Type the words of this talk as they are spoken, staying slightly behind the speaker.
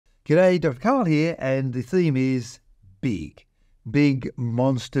G'day, Dr. Karl here, and the theme is big. Big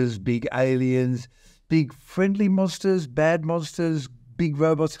monsters, big aliens, big friendly monsters, bad monsters, big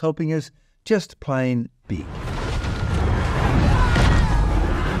robots helping us, just plain big.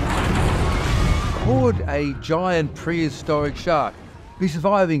 Could a giant prehistoric shark be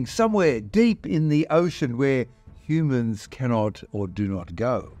surviving somewhere deep in the ocean where humans cannot or do not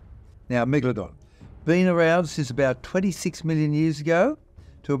go? Now, Megalodon, been around since about 26 million years ago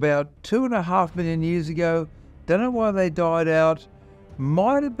to about 2.5 million years ago. Don't know why they died out.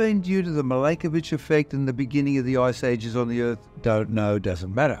 Might have been due to the Milankovitch effect and the beginning of the ice ages on the Earth. Don't know,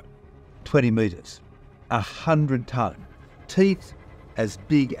 doesn't matter. 20 metres, 100 tonne, teeth as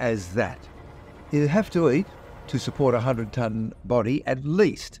big as that. You have to eat, to support a 100-tonne body, at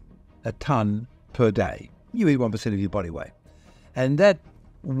least a tonne per day. You eat 1% of your body weight. And that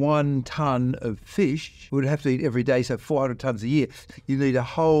 1 tonne of fish would have to eat every day, so 400 tonnes a year. You need a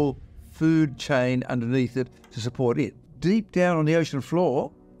whole food chain underneath it to support it. Deep down on the ocean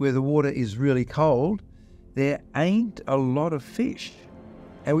floor, where the water is really cold, there ain't a lot of fish.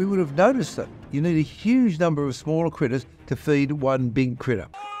 And we would have noticed that. You need a huge number of smaller critters to feed one big critter.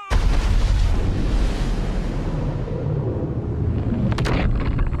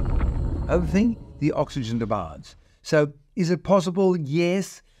 Other thing, the oxygen demands. So, is it possible?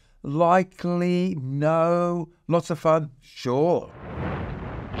 Yes. Likely? No. Lots of fun? Sure.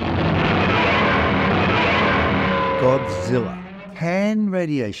 Godzilla. Can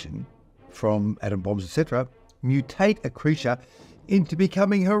radiation from atom bombs, etc., mutate a creature into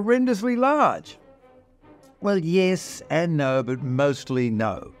becoming horrendously large? Well, yes and no, but mostly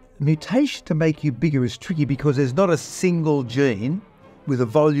no. Mutation to make you bigger is tricky because there's not a single gene with a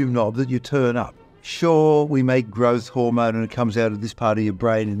volume knob that you turn up. Sure, we make growth hormone and it comes out of this part of your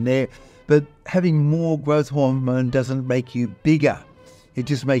brain and there, but having more growth hormone doesn't make you bigger. It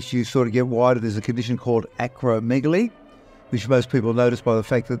just makes you sort of get wider. There's a condition called acromegaly, which most people notice by the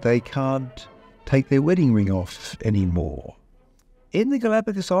fact that they can't take their wedding ring off anymore. In the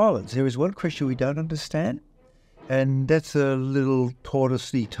Galapagos Islands, there is one creature we don't understand, and that's a little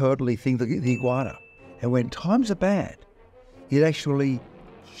tortoisey, turtley thing, the iguana. And when times are bad, it actually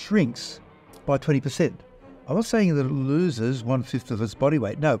shrinks by 20%. I'm not saying that it loses 1/5 of its body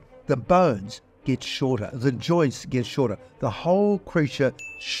weight. No, the bones get shorter, the joints get shorter. The whole creature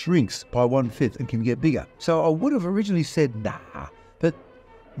shrinks by 1/5 and can get bigger. So I would have originally said nah, but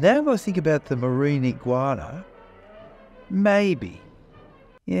now I think about the marine iguana, maybe.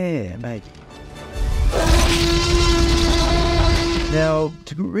 Yeah, maybe. Now,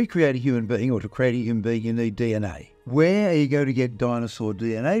 to recreate a human being or to create a human being, you need DNA. Where are you going to get dinosaur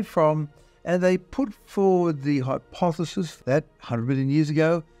DNA from? And they put forward the hypothesis that 100 million years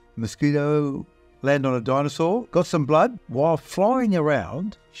ago, a mosquito landed on a dinosaur, got some blood. While flying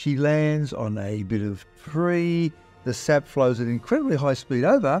around, she lands on a bit of tree. The sap flows at incredibly high speed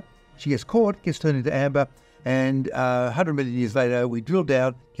over. She gets caught, gets turned into amber, and 100 million years later, we drill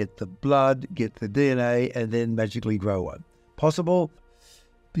down, get the blood, get the DNA, and then magically grow one. Possible?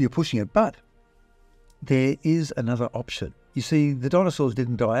 You're pushing it, but there is another option. You see, the dinosaurs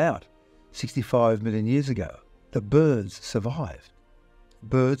didn't die out 65 million years ago. The birds survived.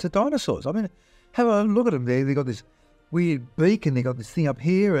 Birds are dinosaurs. I mean, have a look at them there. They've got this weird beak and they've got this thing up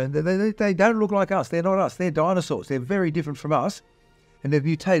here, and they don't look like us. They're not us. They're dinosaurs. They're very different from us, and they've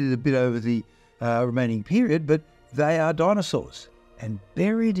mutated a bit over the remaining period, but they are dinosaurs. And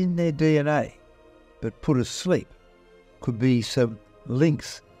buried in their DNA, but put asleep, could be some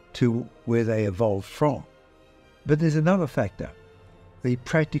links to where they evolved from. But there's another factor. The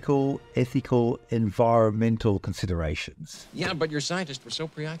practical, ethical, environmental considerations. Yeah, but your scientists were so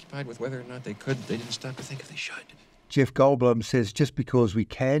preoccupied with whether or not they could, they didn't stop to think if they should. Jeff Goldblum says, just because we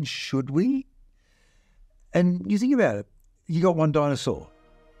can, should we? And you think about it. You got one dinosaur.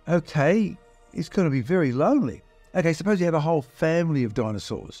 Okay, it's going to be very lonely. Okay, suppose you have a whole family of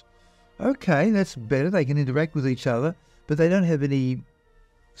dinosaurs. Okay, that's better. They can interact with each other, but they don't have any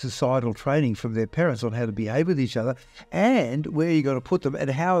societal training from their parents on how to behave with each other and where you're going to put them and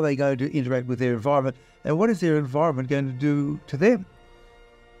how are they going to interact with their environment and what is their environment going to do to them.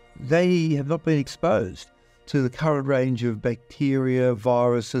 They have not been exposed to the current range of bacteria,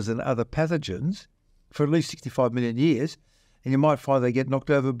 viruses and other pathogens for at least 65 million years, and you might find they get knocked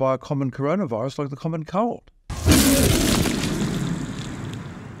over by a common coronavirus like the common cold.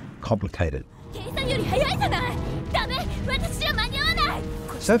 Complicated.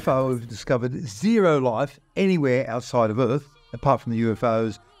 So far, we've discovered zero life anywhere outside of Earth, apart from the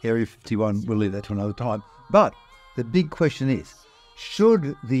UFOs, Area 51, we'll leave that to another time. But the big question is,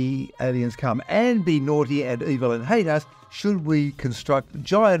 should the aliens come and be naughty and evil and hate us, should we construct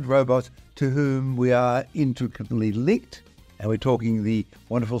giant robots to whom we are intricately linked? And we're talking the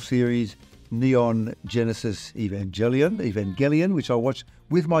wonderful series Neon Genesis Evangelion, which I watch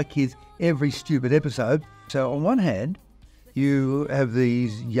with my kids every stupid episode. So on one hand, you have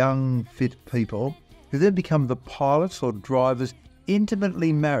these young, fit people who then become the pilots or drivers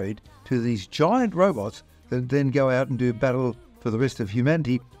intimately married to these giant robots that then go out and do battle for the rest of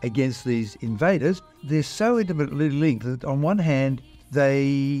humanity against these invaders. They're so intimately linked that on one hand,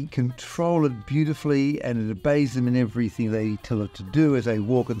 they control it beautifully and it obeys them in everything they tell it to do as they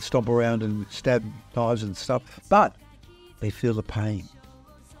walk and stomp around and stab knives and stuff. But they feel the pain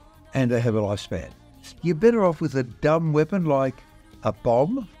and they have a lifespan. You're better off with a dumb weapon like a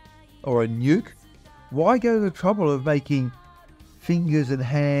bomb or a nuke. Why go to the trouble of making fingers and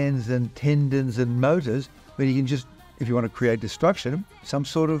hands and tendons and motors when you can just, if you want to create destruction, some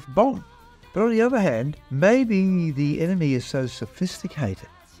sort of bomb? But on the other hand, maybe the enemy is so sophisticated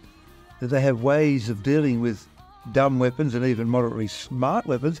that they have ways of dealing with dumb weapons and even moderately smart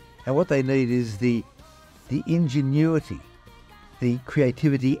weapons, and what they need is the ingenuity, the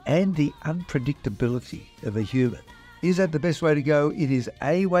creativity and the unpredictability of a human. Is that the best way to go? It is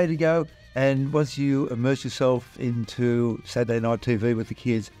a way to go, and once you immerse yourself into Saturday night TV with the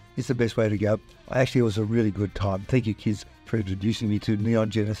kids, it's the best way to go. Actually, it was a really good time. Thank you, kids, for introducing me to Neon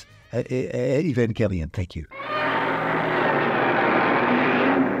Genesis Evangelion. Thank you.